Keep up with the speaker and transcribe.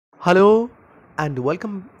Hello and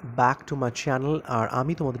welcome back to my channel. আর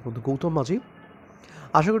আমি তোমাদের বন্ধু গৌতম মাঝি।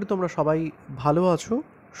 আশা করি তোমরা সবাই ভালো আছো,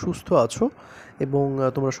 সুস্থ আছো এবং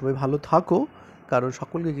তোমরা সবাই ভালো থাকো, কারণ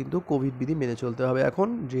সকলকে কিন্তু কোভিড বিধি মেনে চলতে হবে এখন,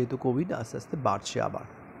 যেহেতু কোভিড আস্তে আস্তে বাড়ছে আবার।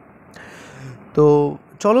 তো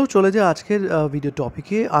চলো চলে যাই আজকের ভিডিও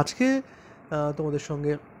টপিকে। আজকে তোমাদের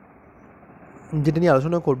সঙ্গে যেটা নিয়ে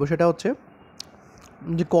আলোচনা করবো সেটা হচ্ছে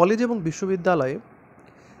যে কলেজ এবং বিশ্ববিদ্যালয়ে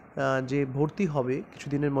যে ভর্তি হবে,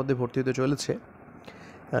 কিছুদিনের মধ্যে ভর্তি হতে চলেছে,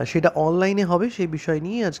 সেটা অনলাইনে হবে সেই বিষয়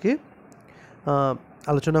নিয়ে আজকে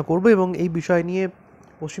আলোচনা করব। এবং এই বিষয় নিয়ে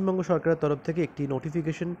পশ্চিমবঙ্গ সরকারের তরফ থেকে একটি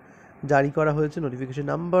নোটিফিকেশন জারি করা হয়েছে, notification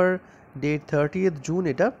number date 30th June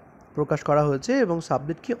এটা প্রকাশ করা হয়েছে, এবং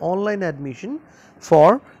সাবজেক্ট কি online admission for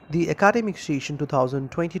the academic session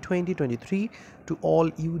 2020-23 to all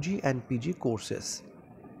Yuji and PG courses.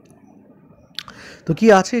 তো কি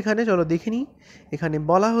আছে এখানে চলো দেখে নিই। এখানে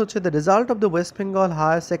বলা হচ্ছে the result of the West Bengal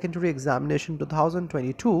higher secondary examination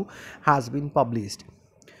 2022 has been published.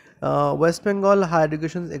 West Bengal higher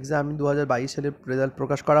education exam 2022 সালের রেজাল্ট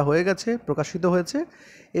প্রকাশিত হয়েছে,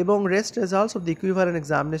 এবং rest results of the equivalent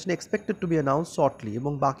examination expected to B announce shortly.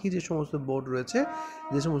 এবং বাকি যে সমস্ত বোর্ড রয়েছে,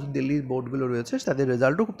 যে সমস্ত দিল্লির বোর্ডগুলো রয়েছে, তাদের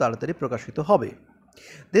রেজাল্টও খুব তাড়াতাড়ি প্রকাশিত হবে।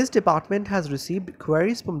 This department has received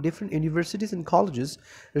queries from different universities and colleges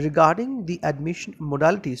regarding the admission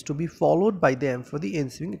modalities to be followed by them for the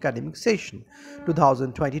ensuing academic session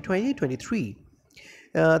 2020-23.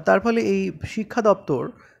 তার ফলে এই শিক্ষা দপ্তর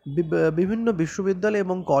বিভিন্ন বিশ্ববিদ্যালয়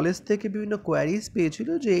এবং কলেজ থেকে বিভিন্ন কোয়ারিজ পেয়েছিল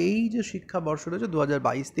যে এই যে শিক্ষাবর্ষ রয়েছে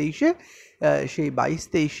 2022-23-এ, সেই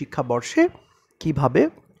 22-23 শিক্ষাবর্ষে কীভাবে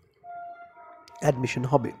অ্যাডমিশন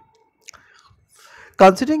হবে।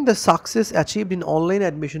 Considering the success achieved in online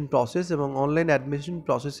admission process এবং অনলাইন অ্যাডমিশন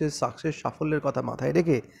প্রসেসের সাফল্যের কথা মাথায়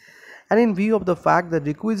রেখে, and in view of the fact that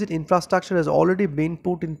requisite infrastructure has already been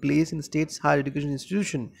put in place in states higher education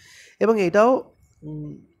institution, এবং এটাও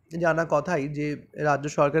জানা কথাই যে রাজ্য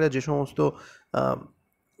সরকারের যে সমস্ত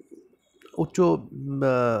উচ্চ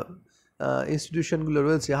ইনস্টিটিউশনগুলো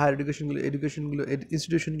রয়েছে, হায়ার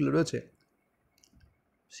ইনস্টিটিউশনগুলো রয়েছে,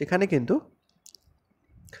 সেখানে কিন্তু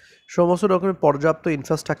সমস্ত রকমের পর্যাপ্ত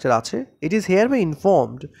ইনফ্রাস্ট্রাকচার আছে। It is here by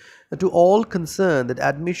informed to all concern that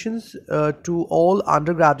admissions to all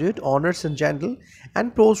undergraduate, honours and general and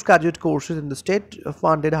post graduate courses in the state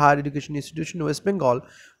funded higher education institution West Bengal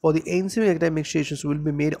for the ensuing academic sessions will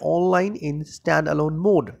be made online in stand-alone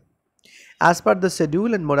mode as per the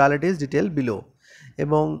schedule and modalities detailed below.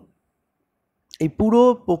 এবং এই পুরো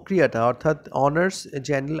প্রক্রিয়াটা, অর্থাৎ honours,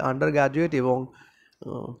 general, under graduate এবং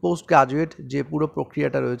post graduate যে পুরো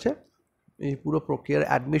প্রক্রিয়াটা রয়েছে, এই পুরো প্রক্রিয়ার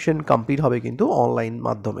অ্যাডমিশন কমপ্লিট হবে কিন্তু অনলাইন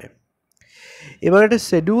মাধ্যমে। এবার একটা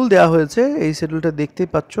শিডিউল দেওয়া হয়েছে, এই শিডিউলটা দেখতেই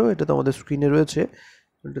পাচ্ছ, এটা তোমাদের স্ক্রিনে রয়েছে,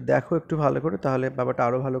 এটা দেখো একটু ভালো করে, তাহলে ব্যাপারটা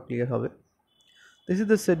আরও ভালো ক্লিয়ার হবে। This is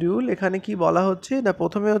the schedule. এখানে কি বলা হচ্ছে না,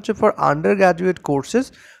 প্রথমে হচ্ছে for under graduate courses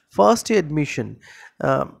first year admission.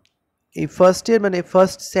 এই ফার্স্ট ইয়ার মানে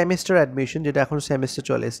ফার্স্ট সেমিস্টার অ্যাডমিশন, যেটা এখন সেমিস্টার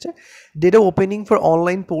চলে এসছে, data opening for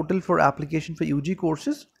online portal for application for Yuji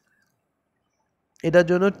courses. এটার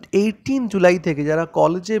জন্য 18 জুলাই থেকে যারা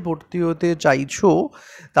কলেজে ভর্তি হতে চাইছো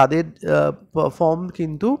তাদের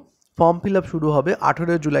ফর্ম ফিল আপ শুরু হবে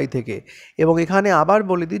 18 জুলাই থেকে। এবং এখানে আবার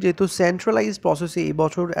বলে দিই, যেহেতু সেন্ট্রালাইজ প্রসেসে এই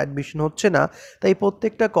বছর অ্যাডমিশন হচ্ছে না, তাই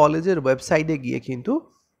প্রত্যেকটা কলেজের ওয়েবসাইটে গিয়ে কিন্তু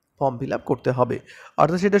ফর্ম ফিল আপ করতে হবে।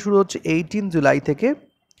 অর্থাৎ সেটা শুরু হচ্ছে 18 জুলাই থেকে।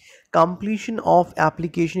 Completion of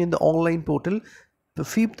application in the online portal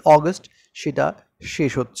 5th August সেটা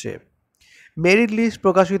শেষ হচ্ছে। মেরিট লিস্ট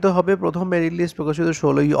প্রকাশিত হবে, প্রথম মেরিট লিস্ট প্রকাশিত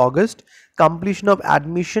 16ই August. Completion of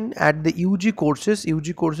admission at the Yuji courses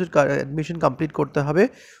admission complete করতে হবে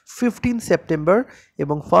 15 সেপ্টেম্বর,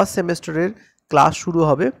 এবং ফার্স্ট সেমেস্টারের ক্লাস শুরু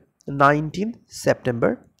হবে 19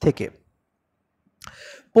 সেপ্টেম্বর থেকে।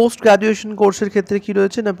 পোস্ট গ্র্যাজুয়েশন কোর্সের ক্ষেত্রে কি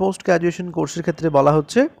রয়েছে না, পোস্ট গ্র্যাজুয়েশন কোর্সের ক্ষেত্রে বলা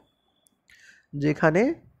হচ্ছে, যেখানে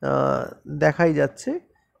দেখাই যাচ্ছে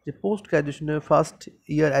যে post গ্র্যাজুয়েশনের first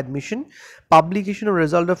year admission, publication of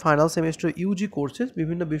result of final semester Yuji courses.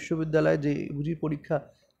 বিভিন্ন বিশ্ববিদ্যালয়ে যে ইউজি পরীক্ষা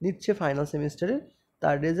নিচ্ছে ফাইনাল সেমিস্টারে,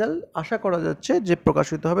 তার রেজাল্ট আশা করা যাচ্ছে যে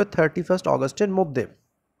প্রকাশিত হবে 31 অগস্টের মধ্যে।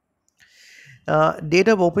 Date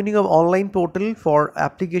of opening of online portal for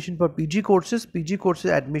application for PG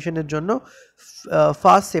courses অ্যাডমিশনের জন্য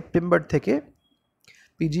 1 সেপ্টেম্বর থেকে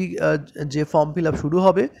পিজি যে ফর্ম ফিল আপ শুরু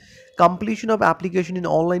হবে। Completion of application in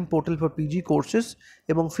online portal for PG courses,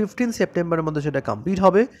 এবং 15 সেপ্টেম্বরের মধ্যে সেটা কমপ্লিট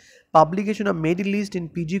হবে। Publication of merit list in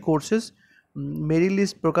PG courses, merit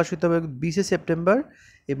list প্রকাশিত হবে 20 সেপ্টেম্বর,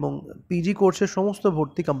 এবং পিজি কোর্সের সমস্ত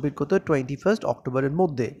ভর্তি কমপ্লিট করতে হবে 21 অক্টোবরের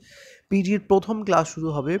মধ্যে। পিজির প্রথম ক্লাস শুরু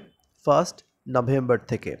হবে 1 নভেম্বর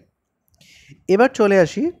থেকে। এবার চলে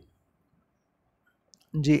আসি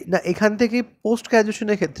জি, না এখান থেকে পোস্ট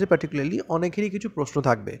গ্র্যাজুয়েশনের ক্ষেত্রে পার্টিকুলারলি অনেকেরই কিছু প্রশ্ন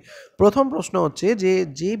থাকবে। প্রথম প্রশ্ন হচ্ছে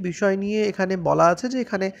যে বিষয় নিয়ে এখানে বলা আছে যে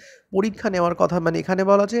এখানে পরীক্ষা নেওয়ার কথা, মানে এখানে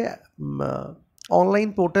বলা আছে অনলাইন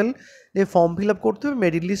পোর্টাল এ ফর্ম ফিল আপ করতে হবে,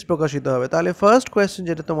 মেরিট লিস্ট প্রকাশিত হবে। তাহলে ফার্স্ট কোয়েশ্চেন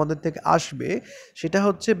যেটা তোমাদের থেকে আসবে সেটা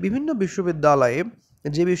হচ্ছে বিভিন্ন বিশ্ববিদ্যালয়ে,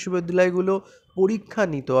 যে বিশ্ববিদ্যালয়গুলো পরীক্ষা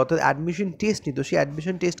নিত অর্থাৎ অ্যাডমিশন টেস্ট নিত, সেই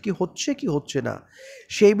অ্যাডমিশন টেস্ট কি হচ্ছে না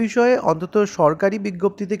সেই বিষয়ে অন্তত সরকারি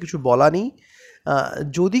বিজ্ঞপ্তিতে কিছু বলা নেই।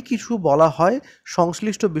 যদি কিছু বলা হয়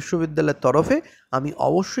সংশ্লিষ্ট বিশ্ববিদ্যালয়ের তরফে, আমি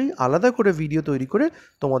অবশ্যই আলাদা করে ভিডিও তৈরি করে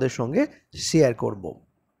তোমাদের সঙ্গে শেয়ার করব।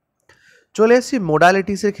 চলে এসেছি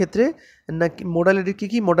মোডালিটিসের ক্ষেত্রে। নাকি মোডালিটি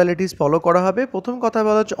কী মোডালিটিস ফলো করা হবে? প্রথম কথা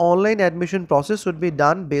বলা হচ্ছে online admission process should be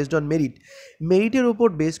done based on merit. মেরিটের উপর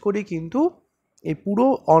বেস করেই কিন্তু এই পুরো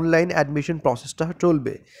অনলাইন অ্যাডমিশন প্রসেসটা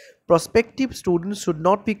চলবে। Prospective students should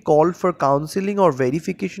not be called for counseling or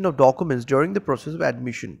verification of documents during the process of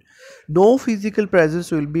admission. No physical presence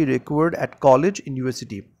will be required at college,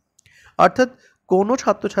 university. অর্থাৎ কোনো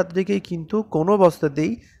ছাত্রছাত্রীকেই কিন্তু কোনো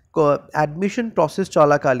অবস্থাতেই অ্যাডমিশন প্রসেস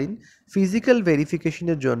চলাকালীন ফিজিক্যাল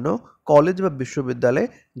ভেরিফিকেশনের জন্য কলেজ বা বিশ্ববিদ্যালয়ে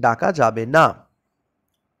ডাকা যাবে না,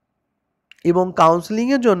 এবং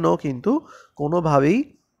কাউন্সেলিংয়ের জন্য কিন্তু কোনোভাবেই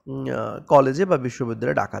কলেজে বা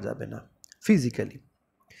বিশ্ববিদ্যালয়ে ডাকা যাবে না physically.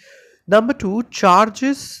 Number 2,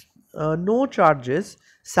 no charges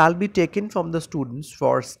shall be taken from the students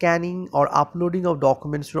for scanning or uploading of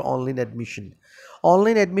documents for online admission.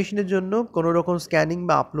 Online অ্যাডমিশনের জন্য কোনো রকম স্ক্যানিং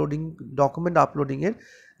বা ডকুমেন্ট আপলোডিংয়ের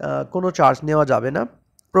কোনো চার্জ নেওয়া যাবে না।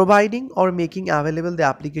 Providing or making available the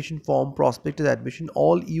application form, prospectus, admission,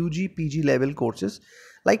 all UG, PG level courses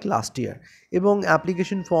like last year. এবং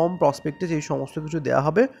অ্যাপ্লিকেশন ফর্ম, প্রসপেক্টাস এই সমস্ত কিছু দেওয়া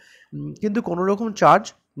হবে, কিন্তু কোনো রকম চার্জ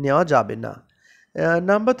নেওয়া যাবে না।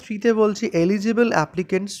 নাম্বার 3তে বলছি eligible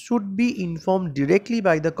applicants should be inform directly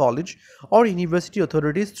by the college or university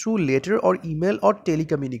authorities through letter or email or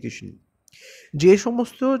telecommunication. যে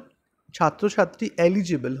সমস্ত ছাত্রছাত্রী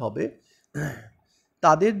এলিজিবল হবে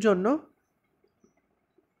তাদের জন্য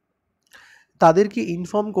তাদেরকে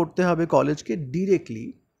ইনফর্ম করতে হবে কলেজকে ডিরেক্টলি,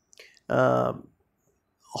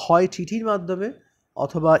 হয় চিঠির মাধ্যমে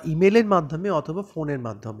অথবা ইমেলের মাধ্যমে অথবা ফোনের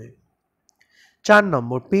মাধ্যমে। 4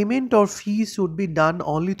 নম্বর, payment or fees should be done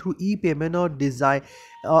only through payment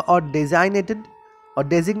or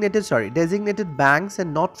designated banks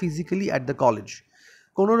and not physically at the college.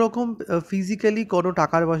 কোনো রকম ফিজিক্যালি কোনো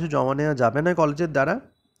টাকার পয়সা জমা নেওয়া যাবে না কলেজের দ্বারা,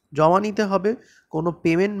 জমা নিতে হবে কোনো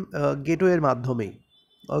পেমেন্ট গেটওয়ের মাধ্যমেই,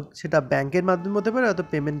 সেটা ব্যাংকের মাধ্যমে হতে পারে অথবা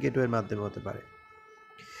পেমেন্ট গেটওয়ের মাধ্যমে হতে পারে।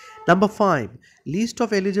 Number 5, list of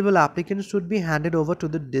eligible applicants should be handed over to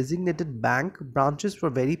the designated bank branches for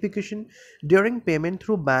verification during payment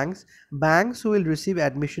through banks. Banks will receive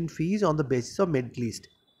admission fees on the basis of merit list.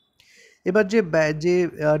 এবার যে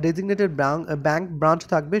designated bank branch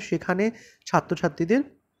থাকবে সেখানে ছাত্রছাত্রীদের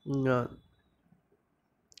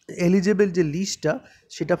eligible যে লিস্টটা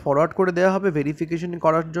সেটা forward করে দেওয়া হবে ভেরিফিকেশন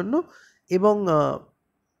করার জন্য, এবং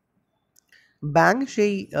ব্যাংক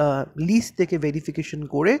সেই লিস্ট থেকে ভেরিফিকেশন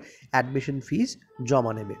করে অ্যাডমিশন ফিস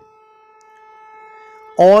জমা নেবে।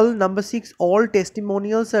 Number 6, all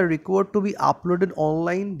testimonials are required to be uploaded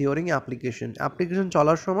online during application. Application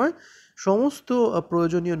চলার সময় সমস্ত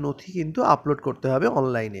প্রয়োজনীয় নথি কিন্তু আপলোড করতে হবে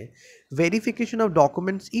অনলাইনে। Verification of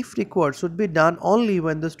documents if required should be done only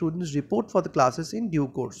when the students report for the classes in due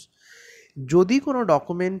course. যদি কোনো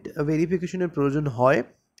ডকুমেন্ট ভেরিফিকেশনের প্রয়োজন হয়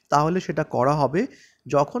তাহলে সেটা করা হবে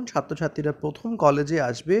যখন ছাত্রছাত্রীরা প্রথম কলেজে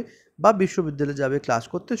আসবে বা বিশ্ববিদ্যালয়ে যাবে ক্লাস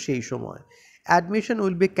করতে সেই সময়। Admission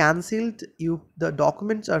will be cancelled if the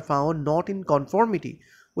documents are found not in conformity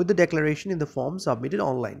with the declaration in the form submitted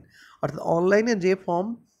online. অর্থাৎ অনলাইনে যে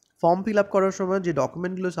ফর্ম ফিল আপ করার সময় যে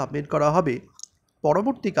ডকুমেন্টগুলো সাবমিট করা হবে,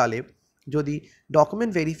 পরবর্তীকালে যদি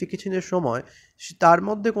ডকুমেন্ট ভেরিফিকেশনের সময় তার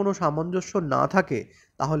মধ্যে কোনো সামঞ্জস্য না থাকে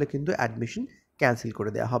তাহলে কিন্তু অ্যাডমিশন ক্যান্সেল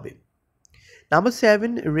করে দেওয়া হবে। Number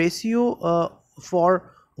 7, ratio for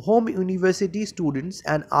home university students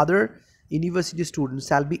and other university students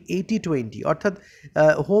shall be 80-20, অর্থাৎ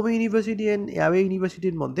হোম ইউনিভার্সিটি অ্যান্ড অ্যাওয়ে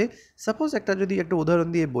ইউনিভার্সিটির মধ্যে সাপোজ যদি একটা উদাহরণ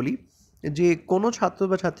দিয়ে বলি, যে কোনো ছাত্র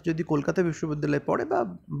বা ছাত্রী যদি কলকাতা বিশ্ববিদ্যালয়ে পড়ে বা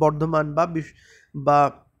বর্ধমান বা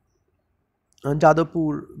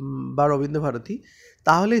যাদবপুর বা রবীন্দ্রভারতী,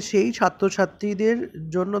 তাহলে সেই ছাত্রছাত্রীদের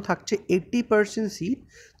জন্য থাকছে 80% সিট।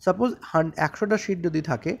 সাপোজ 100টা সিট যদি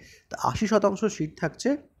থাকে তা 80% সিট থাকছে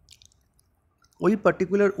ওই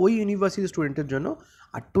পার্টিকুলার ওই ইউনিভার্সিটি স্টুডেন্টের জন্য,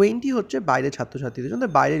 আর 20 হচ্ছে বাইরের ছাত্রছাত্রীদের জন্য,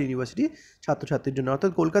 বাইরের ইউনিভার্সিটি ছাত্রছাত্রীর জন্য।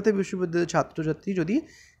 অর্থাৎ কলকাতা বিশ্ববিদ্যালয়ের ছাত্রছাত্রী যদি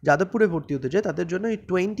যাদবপুরে ভর্তি হতে চায় তাদের জন্য এই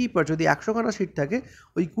 20%, যদি 100খানা সিট থাকে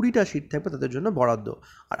ওই 20টা সিট থাকবে তাদের জন্য বরাদ্দ,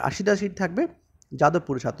 আর 80টা সিট থাকবে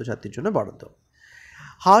যাদবপুরের ছাত্রছাত্রীর জন্য বরাদ্দ।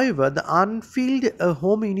 However, the unfilled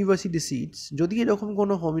home university seats, যদি এরকম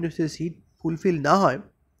কোনো হোম ইউনিভার্সিটি সিট ফুলফিল না হয়,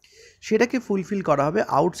 সেটাকে ফুলফিল করা হবে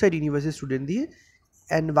আউটসাইড ইউনিভার্সিটি স্টুডেন্ট দিয়ে,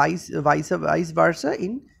 and vice versa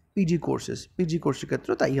in PG courses. PG কোর্সের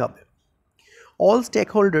ক্ষেত্রেও তাই হবে। All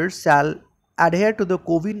stakeholders shall adhere to the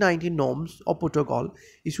COVID-19 norms or protocol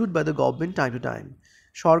issued by the government time to time.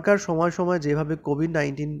 সরকার সময় সময় যেভাবে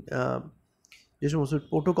কোভিড-19 যে সমস্ত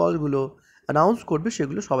প্রোটোকলগুলো অ্যানাউন্স করবে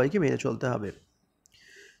সেগুলো সবাইকে মেনে চলতে হবে।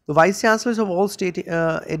 The vice chancellors of all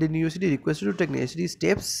state-aided university requested to take necessary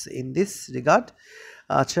steps in this regard.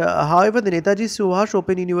 However, the Netaji Subhash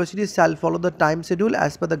Open University shall follow the time schedule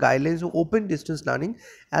as per the guidelines of open distance learning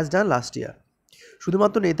as done last year.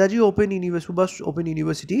 শুধুমাত্র Netaji Subhash open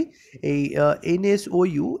university এই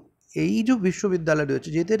NSOU এই যে বিশ্ববিদ্যালয় রয়েছে,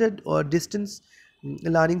 যেহেতু এটা distance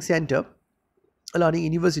learning centre, learning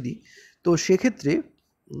university, তো সেক্ষেত্রে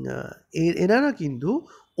এনারা কিন্তু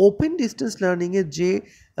ওপেন ডিস্টেন্স লার্নিংয়ের যে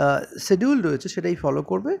শিডিউল রয়েছে সেটাই ফলো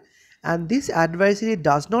করবে। And this advisory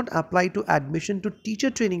does not apply to admission to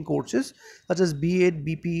teacher training courses such as B.Ed,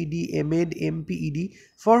 BPED, M.Ed, MPED,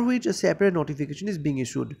 for which a separate notification is being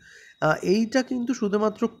issued. এইটা কিন্তু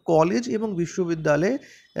শুধুমাত্র কলেজ এবং বিশ্ববিদ্যালয়ে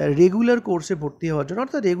regular কোর্সে ভর্তি হওয়ার জন্য,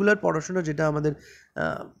 অর্থাৎ রেগুলার পড়াশোনা যেটা আমাদের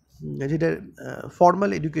যেটা ফর্মাল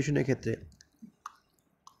এডুকেশনের ক্ষেত্রে।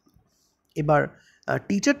 এবার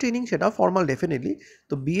টিচার ট্রেনিং সেটা ফর্মাল ডেফিনেটলি,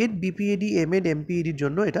 তো B.Ed, BPED, M.Ed, MPEDর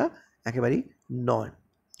জন্য এটা একেবারেই নয়।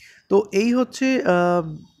 তো এই হচ্ছে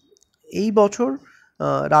এই বছর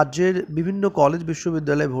রাজ্যের বিভিন্ন কলেজ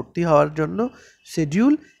বিশ্ববিদ্যালয়ে ভর্তি হওয়ার জন্য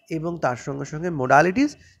শিডিউল এবং তার সঙ্গে সঙ্গে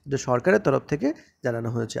মোডালিটিস যেটা সরকারের তরফ থেকে জানানো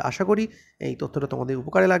হয়েছে। আশা করি এই তথ্যটা তোমাদের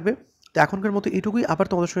উপকারে লাগবে। তো এখনকার মতো এটুকুই, আবার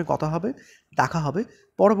তোমাদের সঙ্গে কথা হবে, দেখা হবে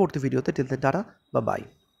পরবর্তী ভিডিওতে। টিল দেন টাটা বা বাই।